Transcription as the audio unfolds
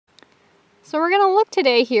So we're going to look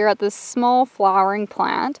today here at this small flowering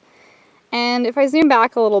plant, and if I zoom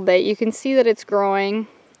back a little bit, you can see that it's growing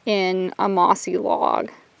in a mossy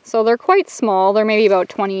log. So they're quite small, they're maybe about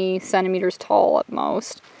 20 centimeters tall at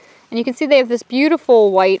most. And you can see they have this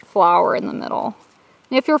beautiful white flower in the middle.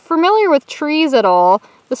 And if you're familiar with trees at all,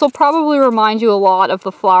 this will probably remind you a lot of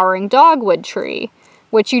the flowering dogwood tree,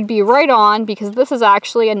 which you'd be right on because this is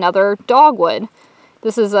actually another dogwood.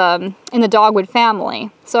 This is in the dogwood family.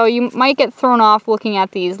 So you might get thrown off looking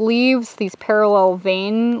at these leaves, these parallel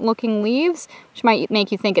vein looking leaves, which might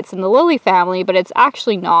make you think it's in the lily family, but it's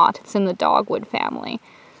actually not. It's in the dogwood family.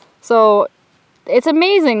 So it's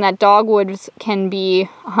amazing that dogwoods can be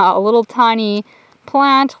a little tiny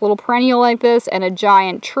plant, a little perennial like this, and a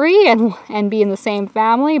giant tree and be in the same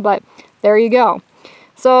family, but there you go.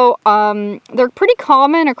 So they're pretty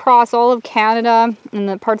common across all of Canada and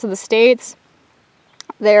the parts of the States.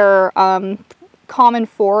 They're common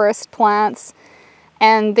forest plants,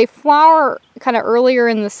 and they flower kind of earlier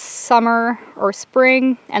in the summer or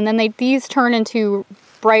spring, and then these turn into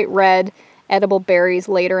bright red edible berries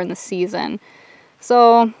later in the season.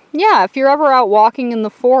 So yeah, if you're ever out walking in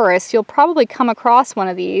the forest, you'll probably come across one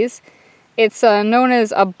of these. It's known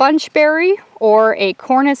as a bunchberry or a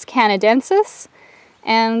Cornus canadensis,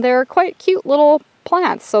 and they're quite cute little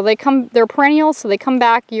plants. So they're perennial, so they come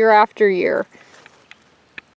back year after year.